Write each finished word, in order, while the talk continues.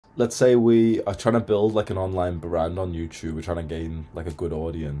let's say we are trying to build like an online brand on YouTube. We're trying to gain like a good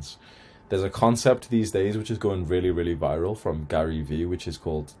audience. There's a concept these days which is going really, really viral from Gary Vee, which is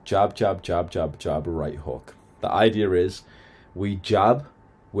called jab, jab, jab, jab, jab, right hook. The idea is we jab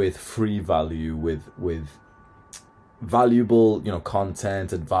with free value, with valuable,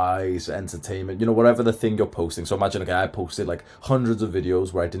 content, advice, entertainment, whatever the thing you're posting. So imagine, okay, I posted like hundreds of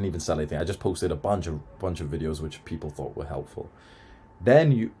videos where I didn't even sell anything. I just posted a bunch of videos which people thought were helpful.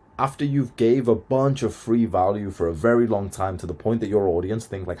 Then after you've gave a bunch of free value for a very long time to the point that your audience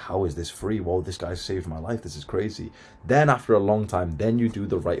think like, how is this free? Whoa, this guy saved my life. This is crazy. Then after a long time, then you do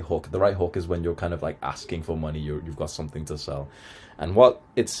the right hook. The right hook is when you're kind of like asking for money. You've got something to sell. And what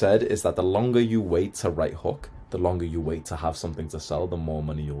it said is that the longer you wait to right hook, the longer you wait to have something to sell, the more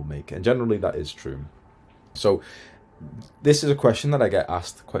money you'll make. And generally that is true. So this is a question that I get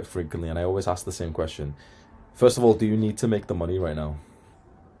asked quite frequently, and I always ask the same question. First of all, do you need to make the money right now?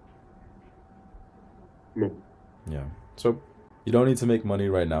 No. Yeah. So you don't need to make money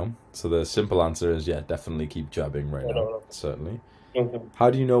right now. So the simple answer is, yeah, definitely keep jabbing right No, now. no, Certainly. no. Mhm. How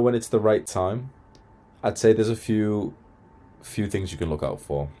do you know when it's the right time? I'd say there's a few things you can look out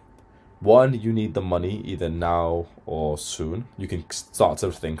for. One, you need the money either now or soon. You can start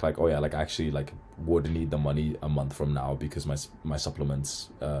to think like, oh yeah, like actually like would need the money a month from now because my supplements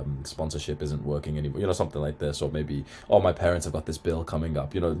sponsorship isn't working anymore. Something like this. Or maybe, oh, my parents have got this bill coming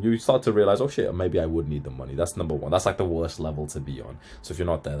up. You start to realize, oh shit, maybe I would need the money. That's number one. That's like the worst level to be on. So if you're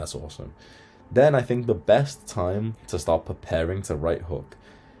not there, that's awesome. Then I think the best time to start preparing to right hook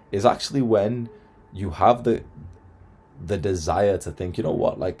is actually when you have the desire to think, you know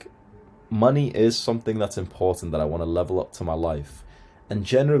what, like money is something that's important that I want to level up to my life. And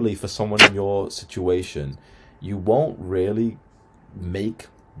generally for someone in your situation, you won't really make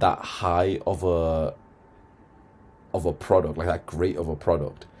that high of a product, like that great of a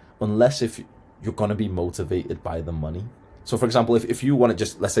product, unless if you're going to be motivated by the money. So for example, if you want to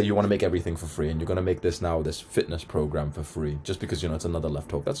just, let's say you want to make everything for free and you're going to make this fitness program for free, just because, it's another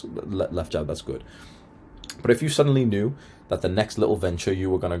left hook, that's left jab, that's good. But if you suddenly knew that the next little venture you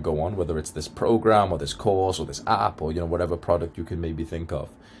were going to go on, whether it's this program or this course or this app or, whatever product you can maybe think of,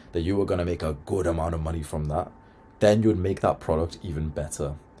 that you were going to make a good amount of money from that, then you would make that product even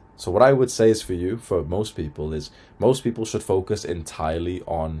better. So what I would say is for most people should focus entirely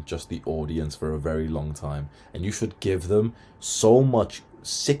on just the audience for a very long time. And you should give them so much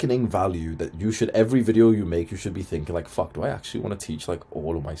sickening value that every video you make, you should be thinking like, fuck, do I actually want to teach like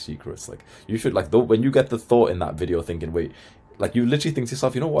all of my secrets? Like you should when you get the thought in that video thinking, wait, like you literally think to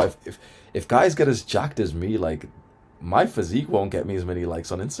yourself, you know what, if guys get as jacked as me, like my physique won't get me as many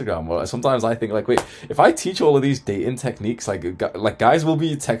likes on Instagram. Or sometimes I think like, wait, if I teach all of these dating techniques, like guys will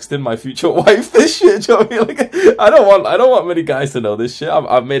be texting my future wife this shit. Do you know what I mean? Like, I don't want many guys to know this shit.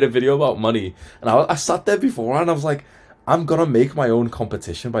 I've made a video about money, and I sat there before and I was like, I'm gonna make my own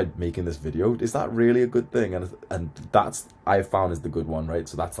competition by making this video. Is that really a good thing? And that's, I found, is the good one, right?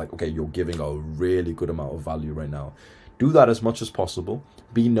 So that's like, okay, you're giving a really good amount of value right now. Do that as much as possible.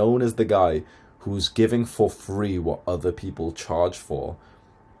 Be known as the guy who's giving for free what other people charge for.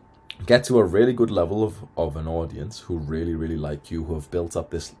 Get to a really good level of an audience who really, really like you, who have built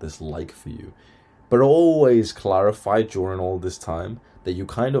up this like for you. But always clarify during all this time that you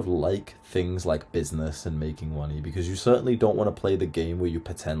kind of like things like business and making money, because you certainly don't want to play the game where you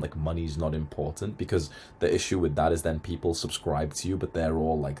pretend like money's not important, because the issue with that is then people subscribe to you, but they're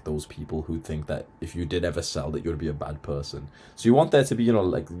all like those people who think that if you did ever sell that you'd be a bad person. So you want there to be,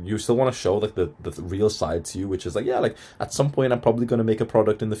 like you still want to show like the real side to you, which is like, yeah, like at some point I'm probably going to make a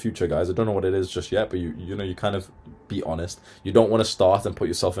product in the future, guys. I don't know what it is just yet, but you kind of be honest. You don't want to start and put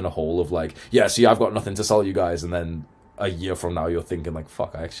yourself in a hole of like, yeah, see, I've got nothing to sell you guys, and then a year from now you're thinking like,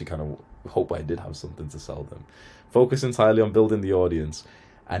 fuck, I actually kind of hope I did have something to sell them. Focus entirely on building the audience,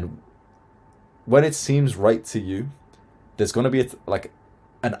 and when it seems right to you, there's going to be like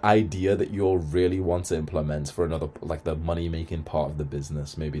an idea that you'll really want to implement for another, like the money making part of the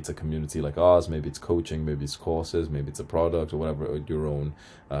business. Maybe it's a community like ours, maybe it's coaching, maybe it's courses, maybe it's a product or whatever, or your own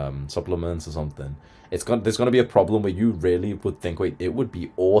supplements or something. There's going to be a problem where you really would think, wait, it would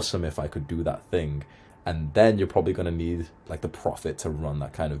be awesome if I could do that thing. And then you're probably going to need like the profit to run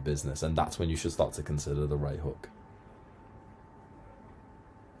that kind of business. And that's when you should start to consider the right hook.